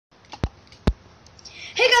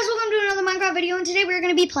Hey guys, welcome to another Minecraft video, and today we're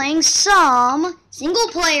going to be playing some single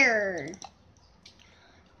player.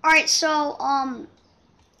 Alright, so,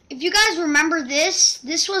 if you guys remember this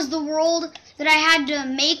was the world that I had to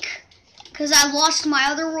make because I lost my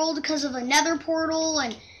other world because of a nether portal,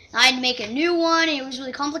 and I had to make a new one, and it was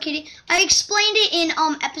really complicated. I explained it in,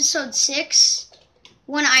 episode 6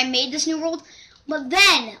 when I made this new world, but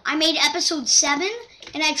then I made episode 7,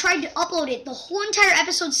 and I tried to upload it. The whole entire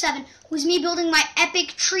episode 7 was me building my epic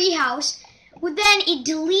tree house, but then it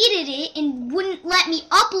deleted it and wouldn't let me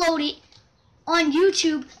upload it on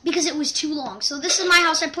YouTube because it was too long. So this is my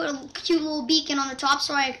house. I put a cute little beacon on the top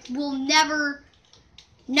so I will never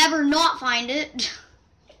not find it.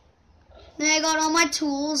 Then I got all my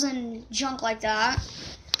tools and junk like that.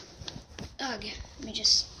 Ugh, let me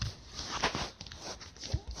just...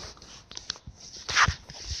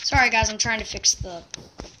 Sorry guys, I'm trying to fix the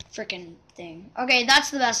freaking thing. Okay,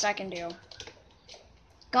 that's the best I can do.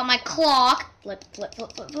 Got my clock. Flip, flip,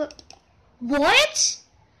 flip, flip, flip. What?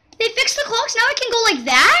 They fixed the clocks? Now I can go like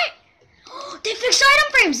that? They fixed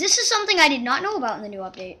item frames. This is something I did not know about in the new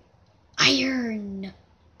update. Iron.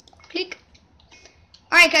 Click.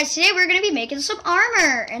 Alright guys, today we're going to be making some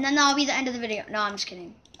armor. And then that'll be the end of the video. No, I'm just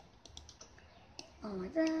kidding. Oh,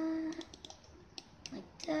 like that. Like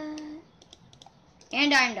that.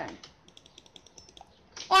 And I'm done.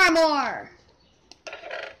 Armor!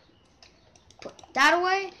 Put that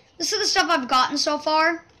away. This is the stuff I've gotten so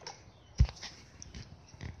far.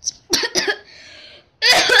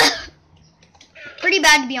 Pretty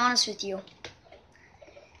bad, to be honest with you.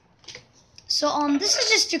 So, this is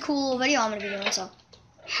just a cool little video I'm going to be doing, so.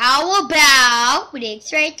 How about we dig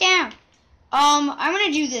straight down? I'm going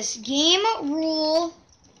to do this. Game rule.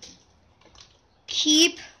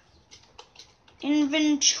 Keep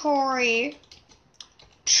inventory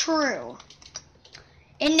true.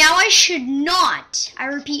 And now I should not, I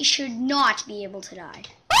repeat, should not be able to die.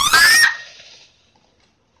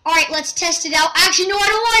 Alright, let's test it out. Actually, no, I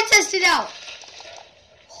don't want to test it out.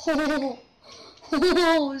 Oh,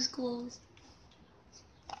 it was close.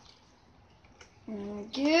 Can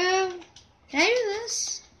I do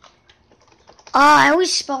this? I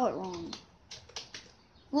always spell it wrong.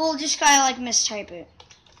 We'll just gotta, like, mistype it.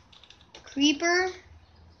 Creeper.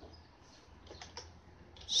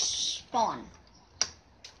 Spawn.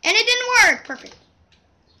 And it didn't work. Perfect.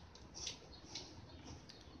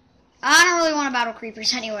 I don't really want to battle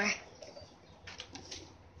creepers anyway.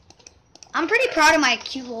 I'm pretty proud of my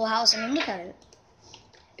cute little house. I mean, look at it.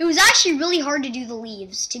 It was actually really hard to do the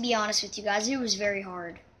leaves, to be honest with you guys. It was very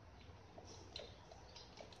hard.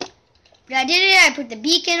 But I did it. I put the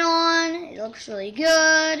beacon on. It looks really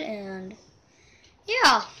good. And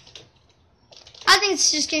yeah. I think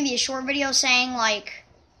it's just going to be a short video saying, like,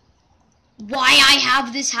 why I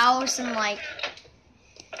have this house and, like,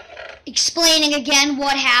 explaining again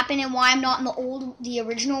what happened and why I'm not in the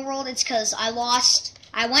original world. It's because I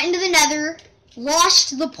went into the nether,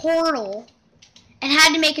 lost the portal, and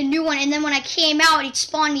had to make a new one. And then when I came out, it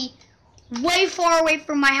spawned me way far away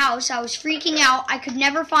from my house. I was freaking out. I could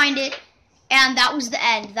never find it. And that was the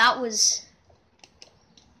end. That was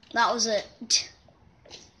it.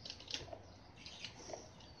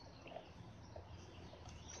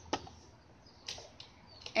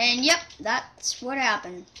 And yep, that's what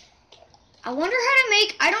happened. I wonder how to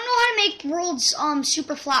make, I don't know how to make worlds,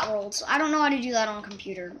 super flat worlds. I don't know how to do that on a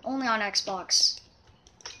computer, only on Xbox.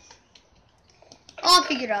 I'll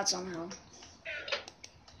figure it out somehow.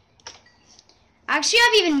 Actually,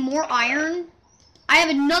 I have even more iron. I have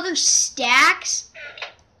another stacks,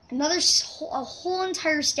 a whole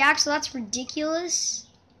entire stack, so that's ridiculous.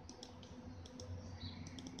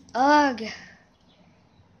 Ugh.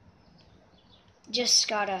 Just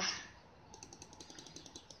gotta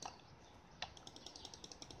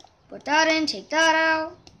put that in, take that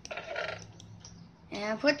out,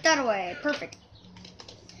 and put that away. Perfect.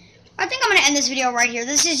 I think I'm gonna end this video right here.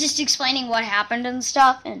 This is just explaining what happened and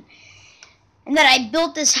stuff, and that I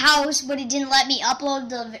built this house, but it didn't let me upload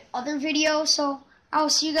the other video. So I'll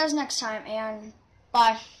see you guys next time, and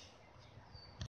bye.